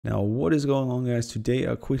Now, what is going on, guys? Today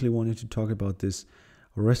I quickly wanted to talk about this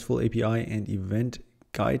RESTful API and event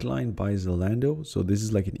guideline by Zalando. So this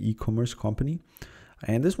is like an e-commerce company.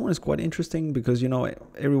 And this one is quite interesting because, you know,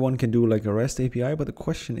 everyone can do like a REST API, but the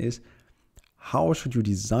question is, how should you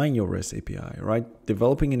design your REST API, right?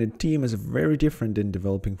 Developing in a team is very different than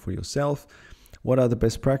developing for yourself. What are the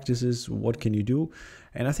best practices? What can you do?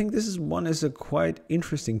 And I think this is a quite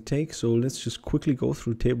interesting take. So let's just quickly go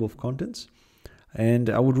through table of contents. And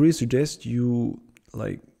I would really suggest you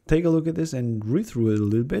like take a look at this and read through it a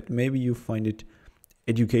little bit. Maybe you find it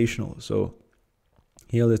educational. So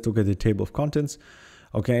here, let's look at the table of contents.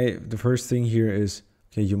 Okay, the first thing here is,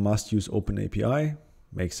 okay, you must use OpenAPI.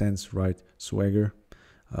 Makes sense, right? Swagger.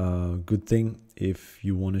 Good thing. If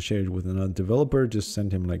you want to share it with another developer, just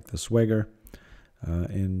send him like the Swagger.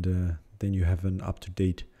 And then you have an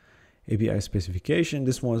up-to-date API specification.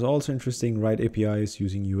 This one is also interesting. Write APIs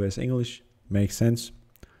using US English. Makes sense.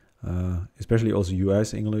 Especially also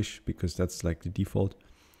US English, because that's like the default.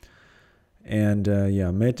 And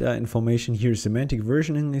yeah, meta information here, semantic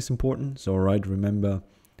versioning is important. So right, remember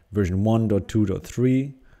version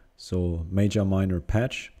 1.2.3. So major, minor,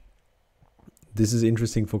 patch. This is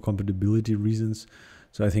interesting for compatibility reasons.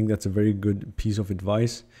 So I think that's a very good piece of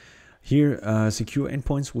advice. Here, secure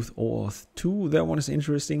endpoints with OAuth 2. That one is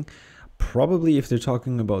interesting. Probably if they're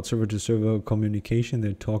talking about server-to-server communication,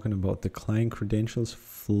 they're talking about the client credentials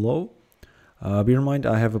flow. Bear in mind,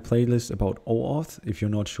 I have a playlist about OAuth, if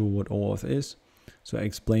you're not sure what OAuth is. So I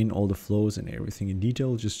explain all the flows and everything in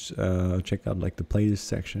detail. Just check out like the playlist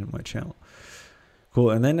section of my channel.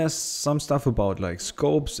 Cool, and then there's some stuff about like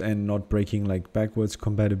scopes and not breaking like backwards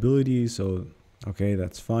compatibility. So, okay,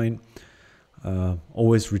 that's fine.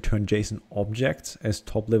 Always return JSON objects as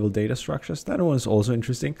top-level data structures. That one is also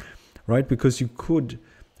interesting, right? Because you could,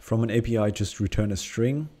 from an API, just return a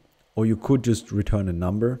string, or you could just return a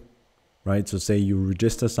number, right? So say you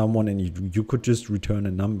register someone and you could just return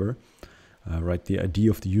a number, right? The ID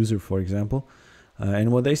of the user, for example.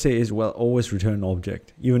 And what they say is, well, always return an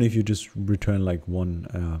object, even if you just return like one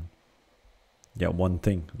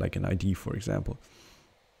thing, like an ID, for example.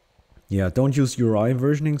 Yeah, don't use URI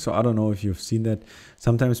versioning. So I don't know if you've seen that.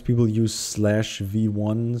 Sometimes people use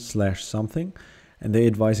 /v1/something, and they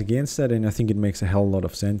advise against that. And I think it makes a hell of a lot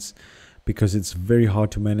of sense because it's very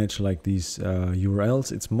hard to manage like these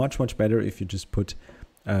URLs. It's much better if you just put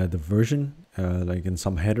the version like in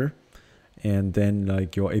some header, and then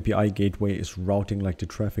like your API gateway is routing like the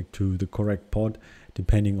traffic to the correct pod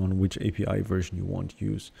depending on which API version you want to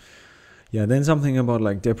use. Yeah, then something about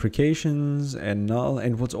like deprecations and null.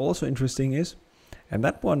 And what's also interesting is, and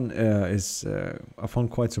that one is I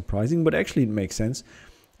found quite surprising, but actually it makes sense.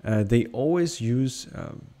 They always use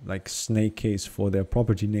like snake case for their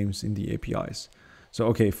property names in the APIs. So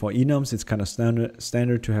okay, for enums it's kind of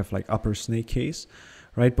standard to have like upper snake case,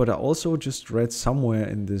 right? But I also just read somewhere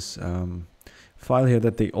in this file here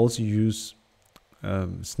that they also use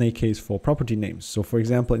snake case for property names. So for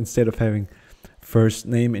example, instead of having first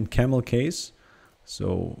name in camel case,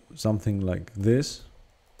 so something like this,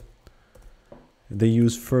 they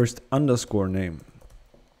use first underscore name.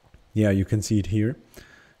 Yeah, you can see it here.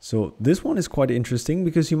 So this one is quite interesting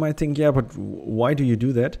because you might think, yeah, but why do you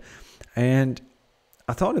do that? And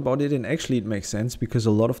I thought about it, and actually it makes sense because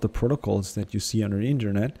a lot of the protocols that you see on the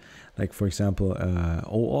internet, like for example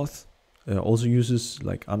OAuth, also uses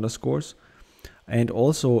like underscores, and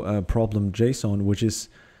also problem-json, which is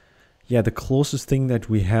the closest thing that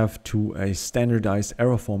we have to a standardized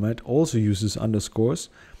error format, also uses underscores.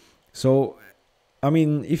 So I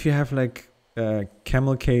mean, if you have like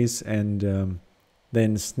camel case and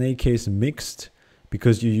then snake case mixed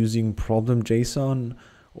because you're using problem-json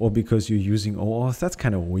or because you're using OAuth, that's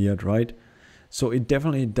kind of weird, right? So it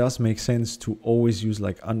definitely does make sense to always use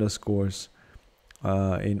like underscores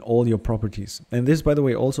in all your properties. And this, by the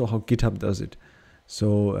way, also how GitHub does it.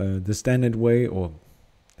 So the standard way, or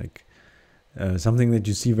like something that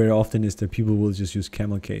you see very often, is that people will just use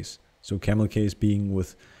camel case. So camel case being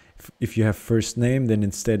with, if you have first name, then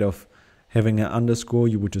instead of having an underscore,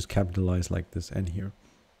 you would just capitalize like this N here.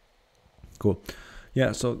 Cool.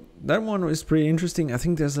 Yeah, so that one is pretty interesting. I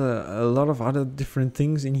think there's a lot of other different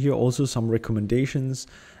things in here. Also some recommendations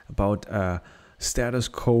about status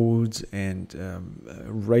codes and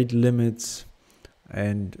rate limits,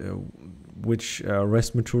 and which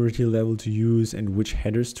REST maturity level to use and which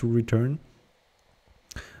headers to return.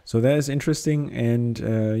 So that is interesting, and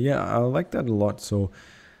yeah, I like that a lot. So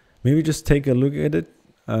maybe just take a look at it,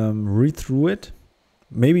 read through it.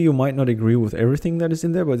 Maybe you might not agree with everything that is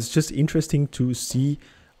in there, but it's just interesting to see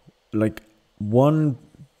like one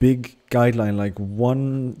big guideline, like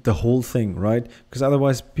the whole thing, right? Because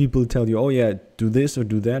otherwise people tell you, oh yeah, do this or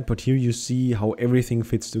do that, but here you see how everything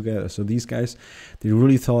fits together. So these guys, they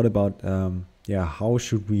really thought about yeah, how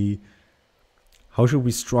should we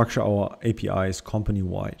structure our APIs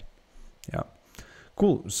company-wide. Yeah.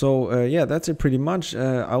 Cool. So yeah, that's it pretty much.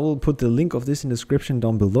 I will put the link of this in the description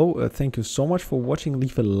down below. Thank you so much for watching.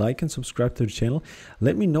 Leave a like and subscribe to the channel.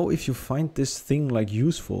 Let me know if you find this thing like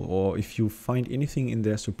useful, or if you find anything in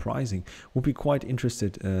there surprising. Would be quite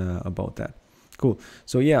interested about that. Cool.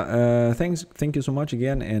 So yeah, thank you so much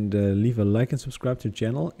again, and leave a like and subscribe to the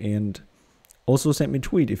channel, and also send me a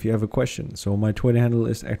tweet if you have a question. So my Twitter handle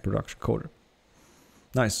is @productioncoder.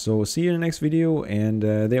 Nice. So see you in the next video, and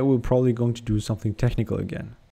there we're probably going to do something technical again.